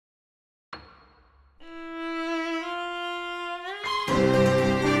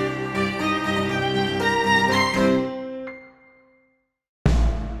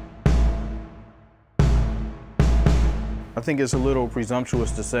I think it's a little presumptuous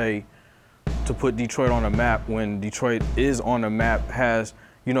to say to put Detroit on a map when Detroit is on the map, has,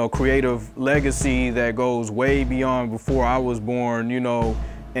 you know, creative legacy that goes way beyond before I was born, you know,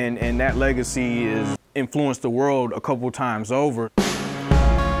 and that legacy is influenced the world a couple times over.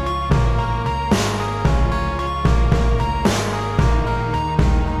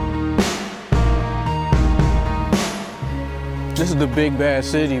 This is the big bad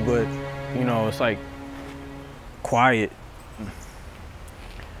city, but, you know, it's like quiet.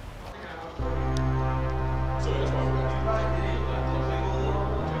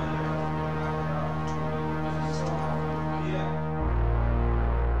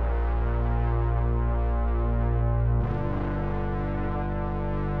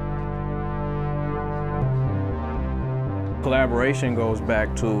 Collaboration goes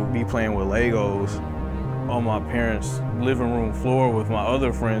back to me playing with Legos on my parents' living room floor with my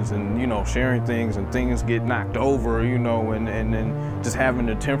other friends, and, you know, sharing things, and things get knocked over, you know, and then just having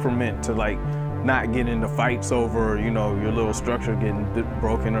the temperament to, like, not get into fights over, you know, your little structure getting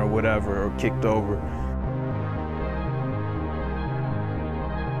broken or whatever, or kicked over.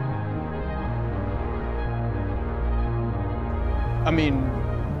 I mean,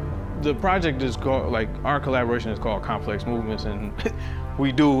 the project is called, like, our collaboration is called Complex Movements, and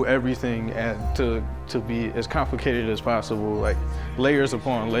we do everything to be as complicated as possible, like layers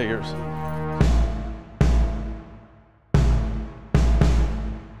upon layers.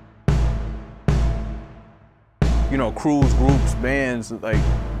 You know, crews, groups, bands, like,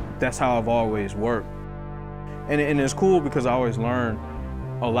 that's how I've always worked. And it's cool because I always learn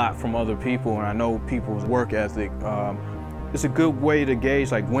a lot from other people, and I know people's work ethic. It's a good way to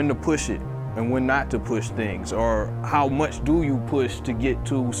gauge, like, when to push it and when not to push things, or how much do you push to get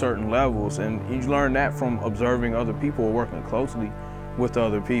to certain levels. And you learn that from observing other people or working closely with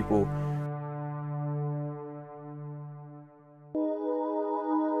other people.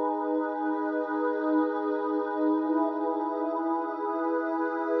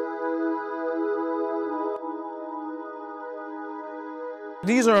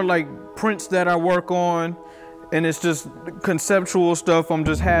 These are like prints that I work on, and it's just conceptual stuff I'm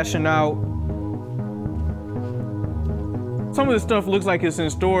just hashing out. Some of the stuff looks like it's in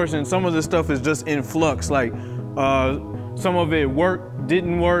stores, and some of the stuff is just in flux. Like, some of it worked,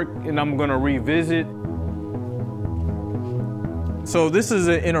 didn't work, and I'm gonna revisit. So this is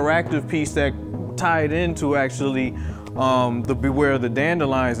an interactive piece that tied into, actually, the Beware the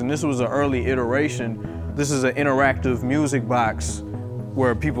Dandelions, and this was an early iteration. This is an interactive music box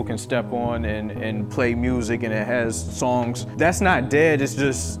where people can step on and play music, and it has songs. That's not dead, it's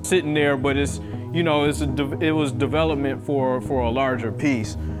just sitting there, but it's, you know, it was development for a larger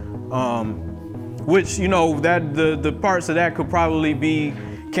piece. Which, you know, that the parts of that could probably be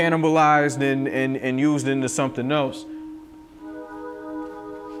cannibalized and used into something else.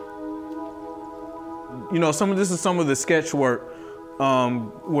 You know, this is some of the sketch work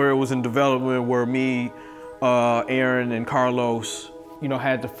where it was in development, where me, Aaron, and Carlos, you know,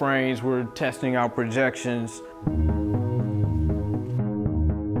 had the frames, we're testing out projections.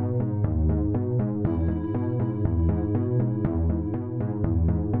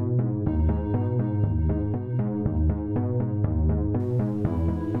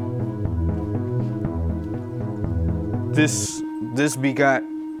 This begot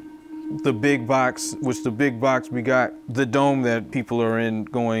the big box, which the big box begot the dome that people are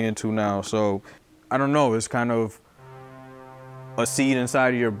going into now. So I don't know, it's kind of a seed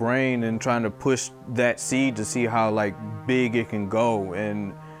inside of your brain, and trying to push that seed to see how, like, big it can go,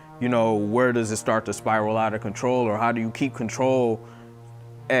 and, you know, where does it start to spiral out of control, or how do you keep control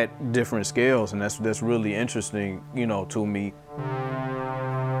at different scales. And that's really interesting, you know, to me.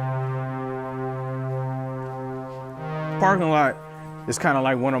 Parking lot is kind of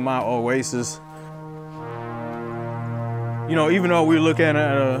like one of my oases. You know, even though we're looking at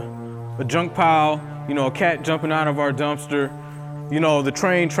a junk pile, you know, a cat jumping out of our dumpster, you know, the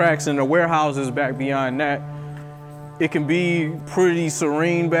train tracks and the warehouses back beyond that, it can be pretty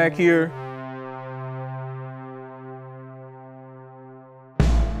serene back here.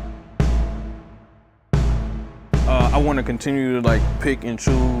 I want to continue to, like, pick and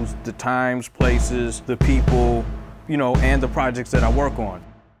choose the times, places, the people, you know, and the projects that I work on.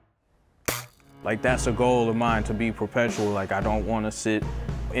 Like, that's a goal of mine, to be perpetual. Like, I don't want to sit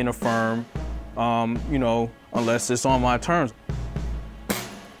in a firm, you know, unless it's on my terms.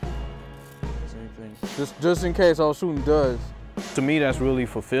 Just in case I was shooting duds. To me, that's really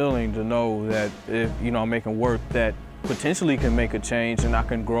fulfilling to know that, if, you know, I'm making work that potentially can make a change, and I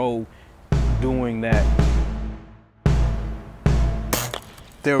can grow doing that.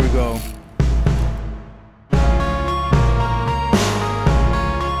 There we go.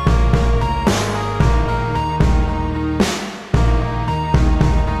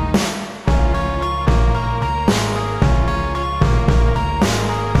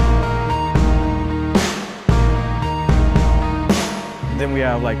 Then we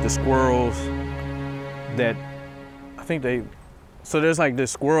have like the squirrels that, I think so there's like this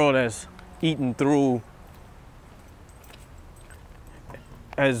squirrel that's eaten through,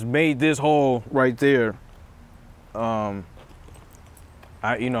 has made this hole right there. You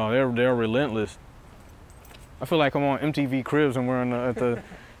know, they're relentless. I feel like I'm on MTV Cribs and we're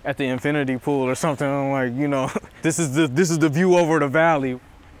at the infinity pool or something. I'm like, you know, this is the view over the valley.